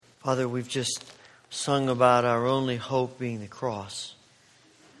Father, we've just sung about our only hope being the cross.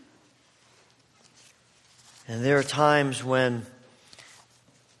 And there are times when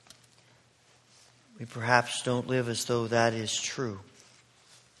we perhaps don't live as though that is true.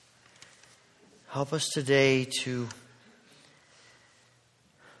 Help us today to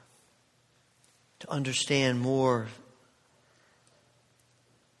understand more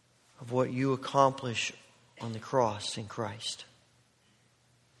of what you accomplish on the cross in Christ.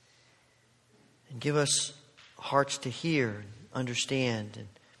 And give us hearts to hear, understand, and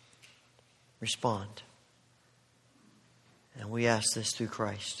respond. And we ask this through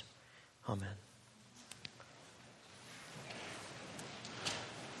Christ. Amen.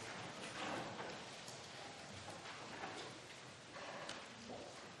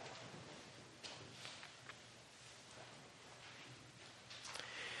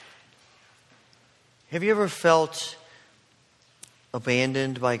 Have you ever felt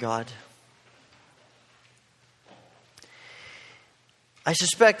abandoned by God? I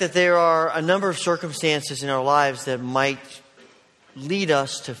suspect that there are a number of circumstances in our lives that might lead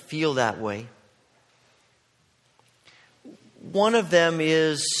us to feel that way. One of them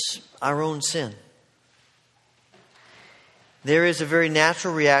is our own sin. There is a very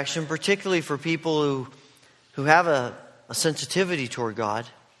natural reaction, particularly for people who have a sensitivity toward God,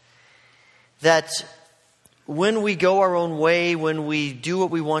 that when we go our own way, when we do what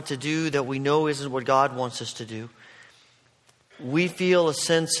we want to do that we know isn't what God wants us to do, we feel a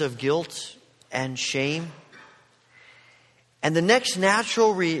sense of guilt and shame. And the next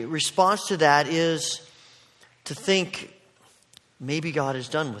natural response to that is to think, maybe God is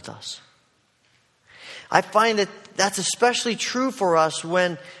done with us. I find that that's especially true for us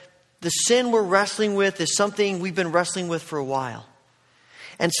when the sin we're wrestling with is something we've been wrestling with for a while.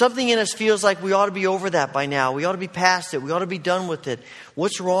 And something in us feels like we ought to be over that by now. We ought to be past it. We ought to be done with it.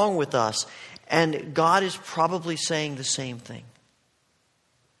 What's wrong with us? And God is probably saying the same thing.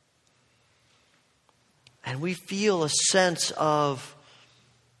 And we feel a sense of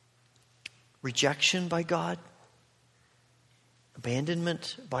rejection by God,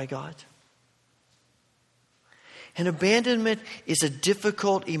 abandonment by God. And abandonment is a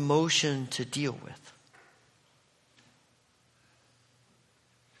difficult emotion to deal with.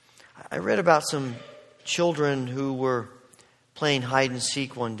 I read about some children who were playing hide and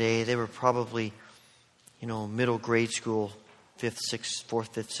seek one day. They were probably, middle grade school, 4th,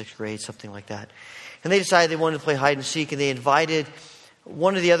 5th, 6th grade, something like that. And they decided they wanted to play hide and seek, and they invited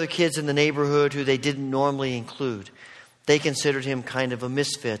one of the other kids in the neighborhood who they didn't normally include. They considered him kind of a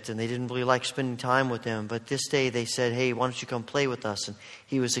misfit, and they didn't really like spending time with him. But this day they said, hey, why don't you come play with us? And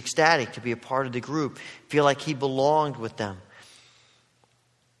he was ecstatic to be a part of the group, feel like he belonged with them.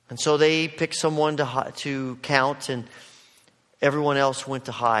 And so they picked someone to count, and everyone else went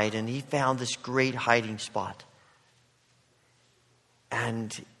to hide. And he found this great hiding spot.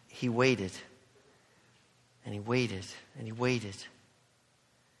 And he waited. And he waited. And he waited.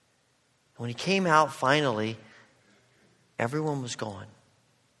 And when he came out finally, everyone was gone.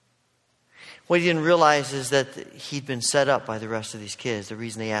 What he didn't realize is that he'd been set up by the rest of these kids. The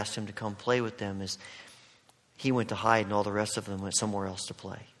reason they asked him to come play with them is he went to hide and all the rest of them went somewhere else to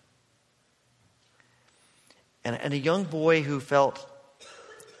play. And a young boy who felt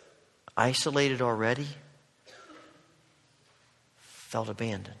isolated already felt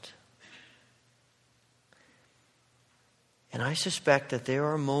abandoned. And I suspect that there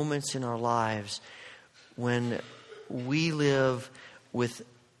are moments in our lives when we live with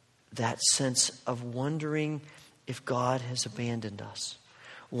that sense of wondering if God has abandoned us,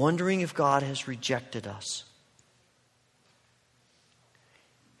 wondering if God has rejected us.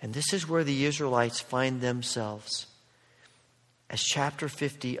 And this is where the Israelites find themselves as chapter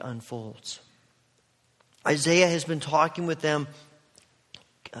 50 unfolds. Isaiah has been talking with them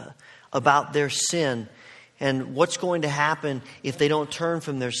about their sin and what's going to happen if they don't turn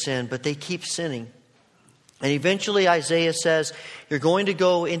from their sin, but they keep sinning. And eventually Isaiah says, you're going to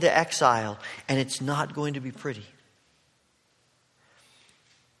go into exile, and it's not going to be pretty.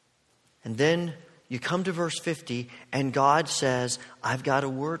 And then you come to verse 50, and God says, I've got a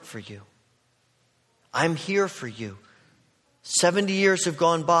word for you. I'm here for you. 70 years have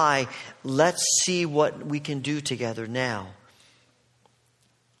gone by. Let's see what we can do together now.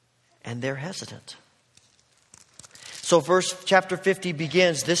 And they're hesitant. So chapter 50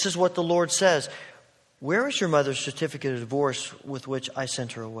 begins, this is what the Lord says. Where is your mother's certificate of divorce with which I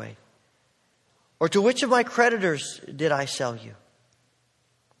sent her away? Or to which of my creditors did I sell you?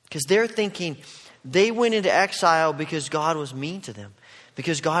 Because they're thinking they went into exile because God was mean to them,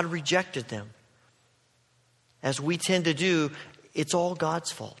 because God rejected them. As we tend to do, it's all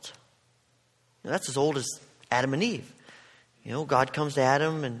God's fault. That's as old as Adam and Eve. God comes to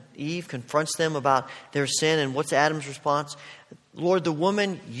Adam and Eve, confronts them about their sin, and what's Adam's response? Lord, the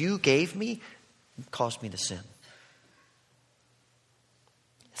woman you gave me caused me to sin.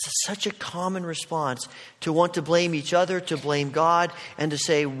 It's such a common response to want to blame each other, to blame God, and to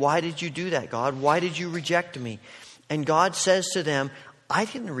say, why did you do that, God? Why did you reject me? And God says to them, I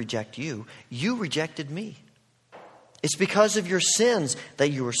didn't reject you. You rejected me. It's because of your sins that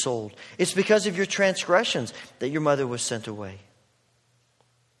you were sold. It's because of your transgressions that your mother was sent away.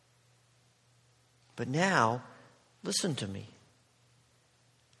 But now, listen to me.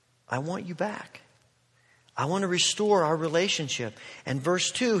 I want you back. I want to restore our relationship. And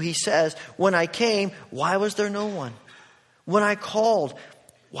verse 2, he says, when I came, why was there no one? When I called,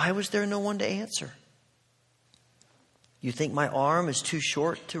 why was there no one to answer? You think my arm is too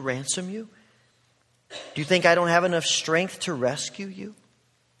short to ransom you? Do you think I don't have enough strength to rescue you?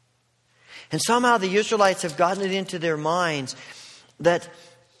 And somehow the Israelites have gotten it into their minds that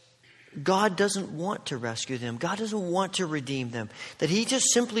God doesn't want to rescue them. God doesn't want to redeem them. That He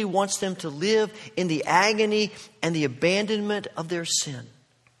just simply wants them to live in the agony and the abandonment of their sin.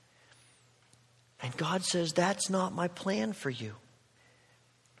 And God says, that's not my plan for you.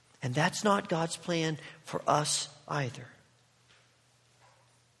 And that's not God's plan for us either.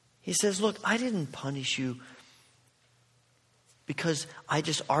 He says, look, I didn't punish you because I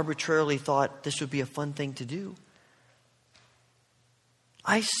just arbitrarily thought this would be a fun thing to do.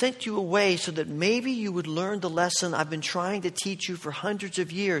 I sent you away so that maybe you would learn the lesson I've been trying to teach you for hundreds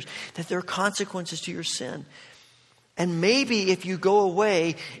of years, that there are consequences to your sin. And maybe if you go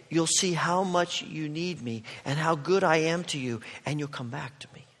away, you'll see how much you need me and how good I am to you, and you'll come back to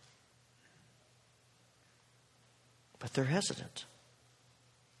me. But they're hesitant.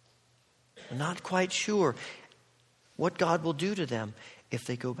 They're not quite sure what God will do to them if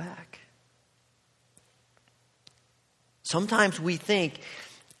they go back. Sometimes we think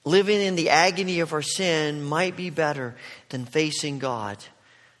living in the agony of our sin might be better than facing God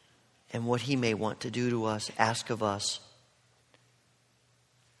and what He may want to do to us, ask of us.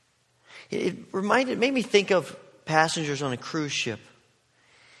 It made me think of passengers on a cruise ship.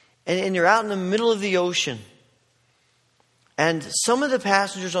 And you're out in the middle of the ocean. And some of the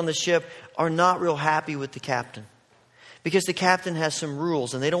passengers on the ship are not real happy with the captain. Because the captain has some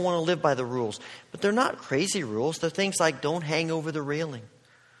rules and they don't want to live by the rules. But they're not crazy rules. They're things like don't hang over the railing.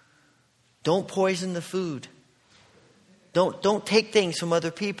 Don't poison the food. Don't take things from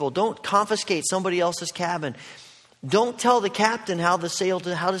other people. Don't confiscate somebody else's cabin. Don't tell the captain how to sail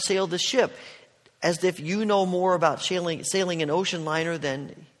the ship, as if you know more about sailing an ocean liner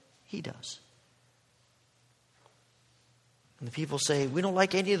than he does. And the people say, we don't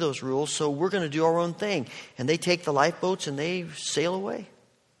like any of those rules, so we're going to do our own thing. And they take the lifeboats and they sail away.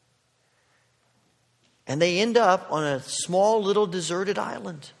 And they end up on a small little deserted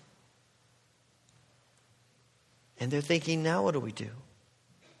island. And they're thinking, now what do we do?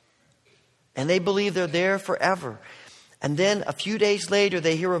 And they believe they're there forever. And then a few days later,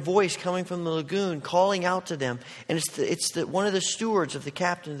 they hear a voice coming from the lagoon calling out to them. And it's one of the stewards of the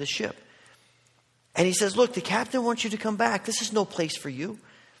captain of the ship. And he says, look, the captain wants you to come back. This is no place for you.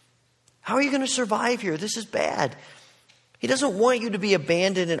 How are you going to survive here? This is bad. He doesn't want you to be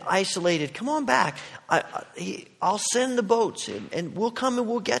abandoned and isolated. Come on back. I'll send the boats and we'll come and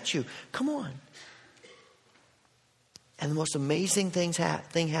we'll get you. Come on. And the most amazing thing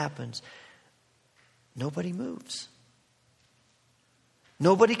happens. Nobody moves.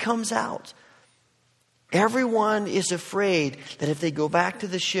 Nobody comes out. Everyone is afraid that if they go back to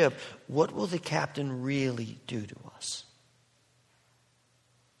the ship, what will the captain really do to us?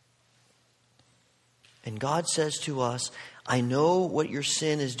 And God says to us, I know what your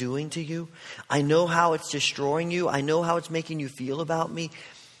sin is doing to you. I know how it's destroying you. I know how it's making you feel about me.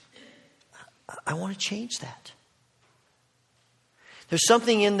 I want to change that. There's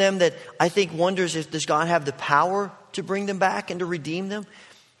something in them that I think wonders if does God have the power to bring them back and to redeem them?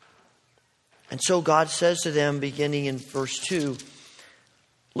 And so God says to them, beginning in verse 2,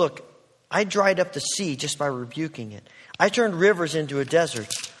 look, I dried up the sea just by rebuking it. I turned rivers into a desert.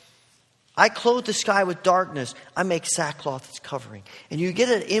 I clothe the sky with darkness. I make sackcloth its covering. And you get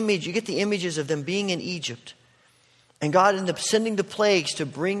an image, you get the images of them being in Egypt. And God ended up sending the plagues to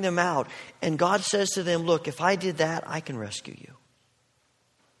bring them out. And God says to them, look, if I did that, I can rescue you.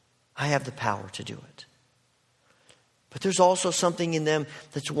 I have the power to do it. But there's also something in them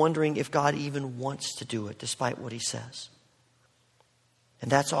that's wondering if God even wants to do it, despite what He says. And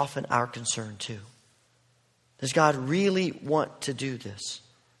that's often our concern too. Does God really want to do this?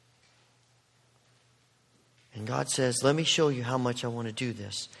 And God says, let me show you how much I want to do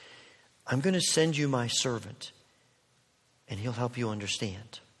this. I'm going to send you my servant, and he'll help you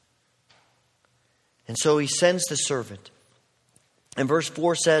understand. And so he sends the servant. And verse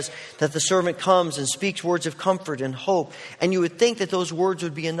 4 says that the servant comes and speaks words of comfort and hope. And you would think that those words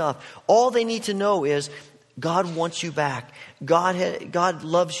would be enough. All they need to know is God wants you back. God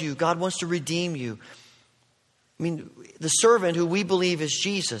loves you. God wants to redeem you. I mean, the servant who we believe is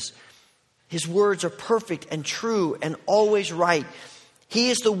Jesus, his words are perfect and true and always right.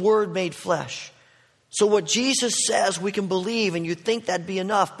 He is the Word made flesh. So what Jesus says we can believe, and you'd think that'd be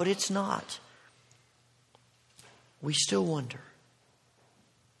enough, but it's not. We still wonder.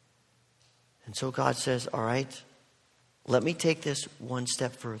 And so God says, all right, let me take this one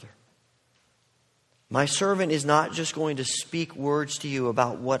step further. My servant is not just going to speak words to you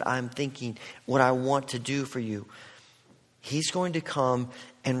about what I'm thinking, what I want to do for you. He's going to come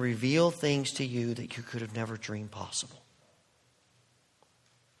and reveal things to you that you could have never dreamed possible.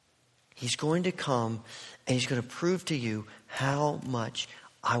 He's going to come and he's going to prove to you how much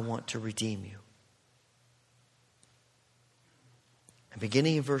I want to redeem you. And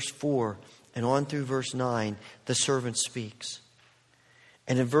beginning in verse 4 and on through verse 9, the servant speaks.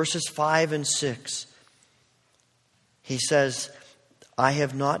 And in verses 5 and 6, he says, I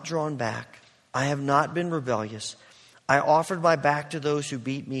have not drawn back. I have not been rebellious. I offered my back to those who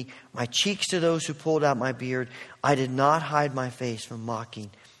beat me, my cheeks to those who pulled out my beard. I did not hide my face from mocking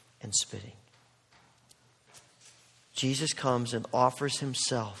and spitting. Jesus comes and offers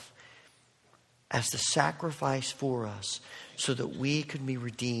himself as the sacrifice for us so that we could be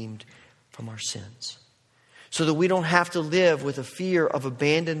redeemed from our sins. So that we don't have to live with a fear of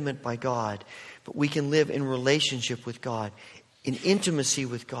abandonment by God, but we can live in relationship with God, in intimacy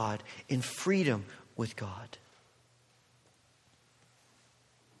with God, in freedom with God.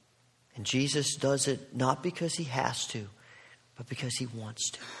 And Jesus does it not because he has to, but because he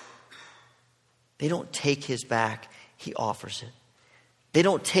wants to. They don't take his back, he offers it. They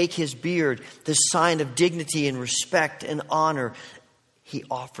don't take his beard, this sign of dignity and respect and honor, he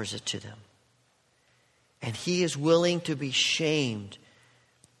offers it to them. And he is willing to be shamed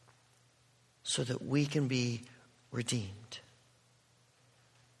so that we can be redeemed.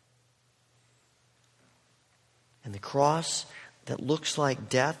 And the cross that looks like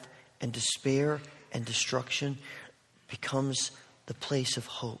death and despair and destruction becomes the place of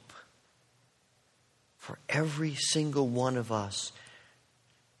hope for every single one of us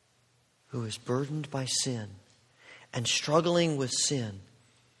who is burdened by sin and struggling with sin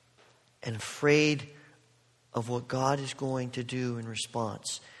and afraid of what God is going to do in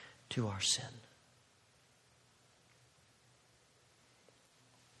response to our sin.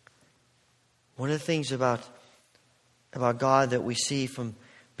 One of the things about God that we see from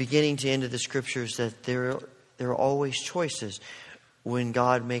beginning to end of the Scriptures that there are always choices when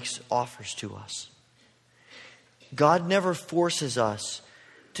God makes offers to us. God never forces us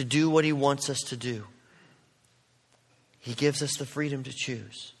to do what he wants us to do. He gives us the freedom to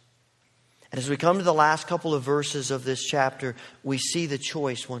choose. And as we come to the last couple of verses of this chapter, we see the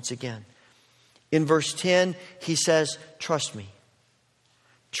choice once again. In verse 10, he says, trust me.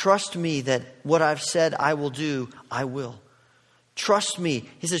 Trust me that what I've said I will do, I will. Trust me.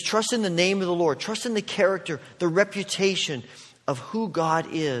 He says, trust in the name of the Lord. Trust in the character, the reputation of who God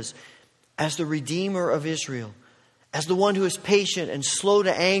is as the Redeemer of Israel. As the one who is patient and slow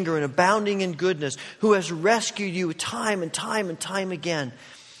to anger and abounding in goodness. Who has rescued you time and time and time again.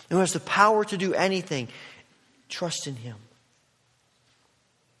 And who has the power to do anything. Trust in him.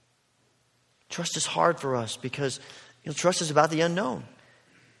 Trust is hard for us because trust is about the unknown.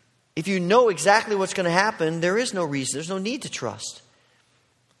 If you know exactly what's going to happen, there is no reason, there's no need to trust.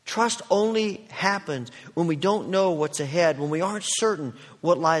 Trust only happens when we don't know what's ahead, when we aren't certain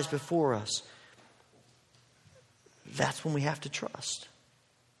what lies before us. That's when we have to trust.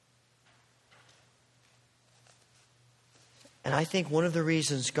 And I think one of the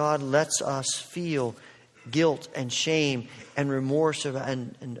reasons God lets us feel guilt and shame and remorse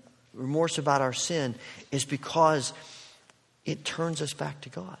about our sin is because it turns us back to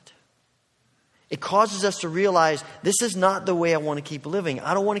God. It causes us to realize this is not the way I want to keep living.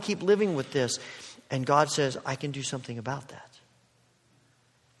 I don't want to keep living with this. And God says, I can do something about that.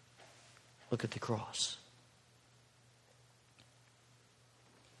 Look at the cross.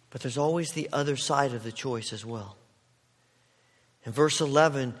 But there's always the other side of the choice as well. And verse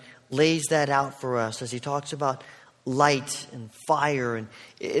 11 lays that out for us as he talks about light and fire. And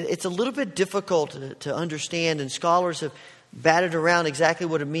it's a little bit difficult to understand, and scholars have batted around exactly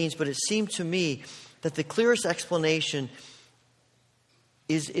what it means, but it seemed to me that the clearest explanation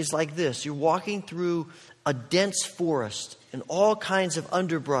is like this. You're walking through a dense forest and all kinds of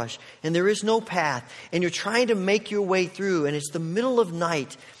underbrush, and there is no path, and you're trying to make your way through, and it's the middle of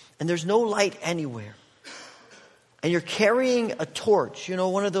night, and there's no light anywhere. And you're carrying a torch,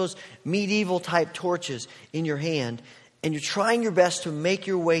 one of those medieval type torches in your hand, and you're trying your best to make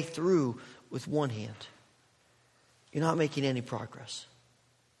your way through with one hand. You're not making any progress.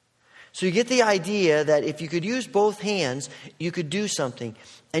 So you get the idea that if you could use both hands, you could do something.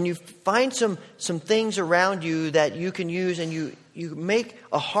 And you find some things around you that you can use, and you make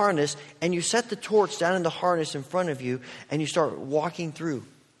a harness, and you set the torch down in the harness in front of you, and you start walking through.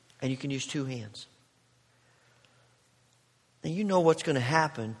 And you can use two hands. And you know what's going to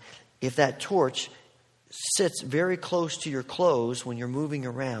happen if that torch sits very close to your clothes when you're moving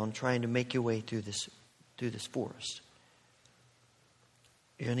around trying to make your way through this forest.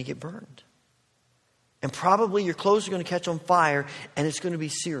 You're going to get burned. And probably your clothes are going to catch on fire, and it's going to be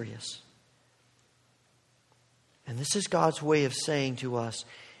serious. And this is God's way of saying to us,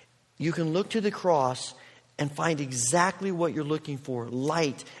 you can look to the cross and find exactly what you're looking for,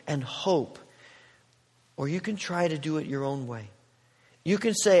 light and hope. Or you can try to do it your own way. You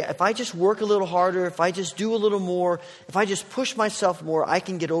can say, if I just work a little harder, if I just do a little more, if I just push myself more, I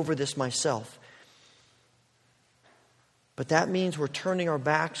can get over this myself. But that means we're turning our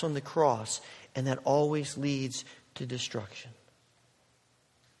backs on the cross, and that always leads to destruction.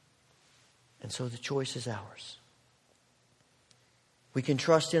 And so the choice is ours. We can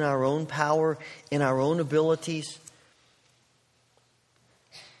trust in our own power, in our own abilities,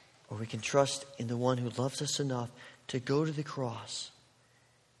 or we can trust in the one who loves us enough to go to the cross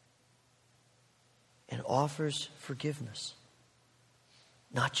and offers forgiveness.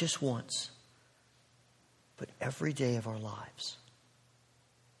 Not just once, but every day of our lives.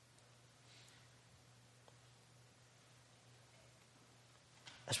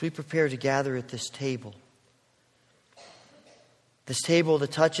 As we prepare to gather at this table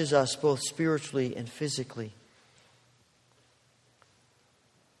that touches us both spiritually and physically,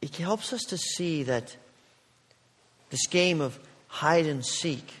 it helps us to see that this game of hide and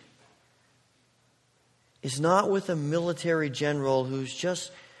seek is not with a military general who's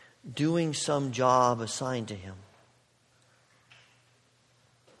just doing some job assigned to him.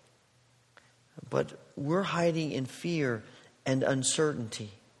 But we're hiding in fear and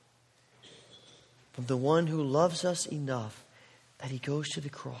uncertainty from the one who loves us enough that he goes to the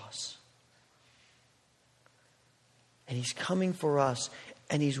cross. And he's coming for us,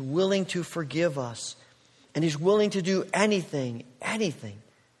 and he's willing to forgive us, and he's willing to do anything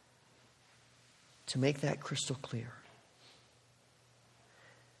to make that crystal clear.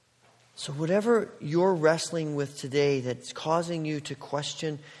 So whatever you're wrestling with today that's causing you to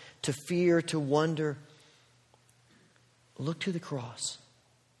question, to fear, to wonder, look to the cross.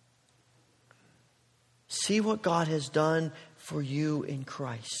 See what God has done for you in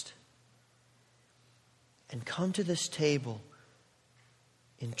Christ. And come to this table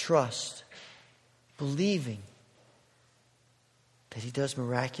in trust, believing that he does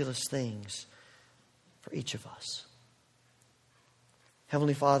miraculous things for each of us.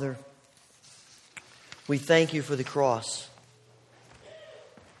 Heavenly Father, we thank you for the cross.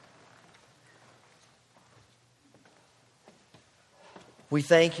 We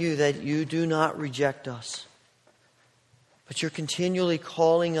thank you that you do not reject us, but you're continually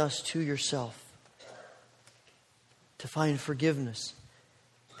calling us to yourself to find forgiveness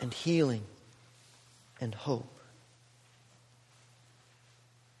and healing and hope.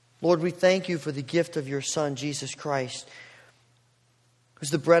 Lord, we thank you for the gift of your Son, Jesus Christ, who's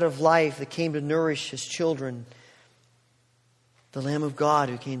the bread of life that came to nourish his children, the Lamb of God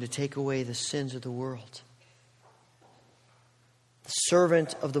who came to take away the sins of the world, the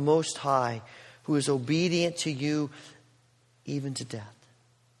servant of the Most High who is obedient to you even to death.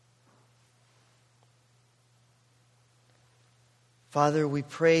 Father, we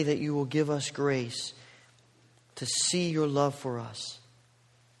pray that you will give us grace to see your love for us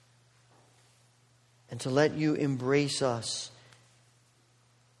and to let you embrace us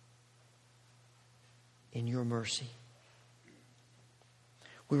in your mercy.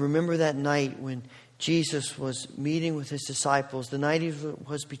 We remember that night when Jesus was meeting with his disciples, the night he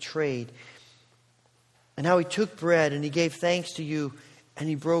was betrayed, and how he took bread and he gave thanks to you and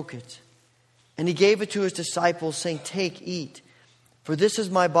he broke it. And he gave it to his disciples saying, "Take, eat, for this is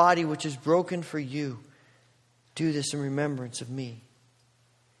my body which is broken for you. Do this in remembrance of me."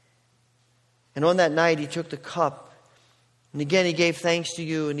 And on that night he took the cup, and again he gave thanks to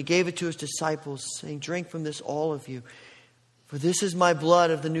you, and he gave it to his disciples, saying, "Drink from this, all of you, for this is my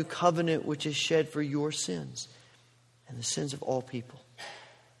blood of the new covenant which is shed for your sins and the sins of all people.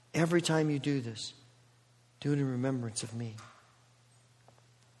 Every time you do this, do it in remembrance of me.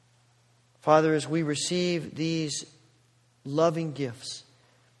 Father, as we receive these loving gifts,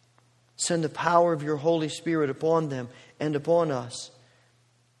 send the power of your Holy Spirit upon them and upon us,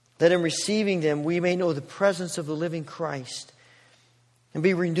 that in receiving them we may know the presence of the living Christ and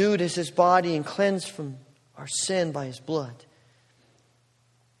be renewed as His body and cleansed from our sin by His blood.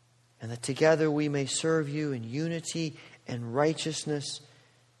 And that together we may serve you in unity and righteousness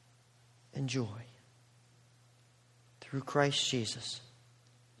and joy. Through Christ Jesus.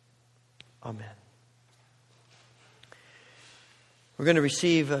 Amen. We're going to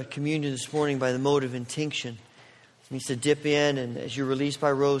receive communion this morning by the mode of intinction. It means to dip in, and as you're released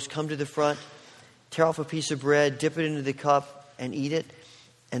by Rose, come to the front, tear off a piece of bread, dip it into the cup, and eat it,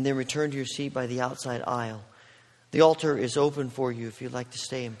 and then return to your seat by the outside aisle. The altar is open for you if you'd like to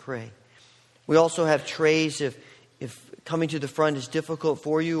stay and pray. We also have trays if coming to the front is difficult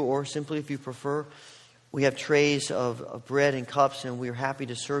for you, or simply if you prefer. We have trays of bread and cups, and we're happy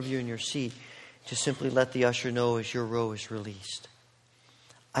to serve you in your seat. Just simply let the usher know as your row is released.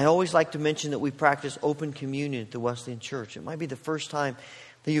 I always like to mention that we practice open communion at the Wesleyan Church. It might be the first time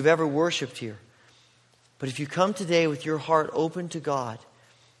that you've ever worshiped here. But if you come today with your heart open to God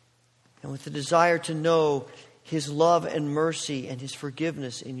and with the desire to know His love and mercy and His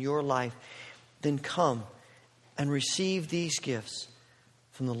forgiveness in your life, then come and receive these gifts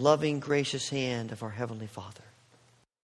from the loving, gracious hand of our Heavenly Father.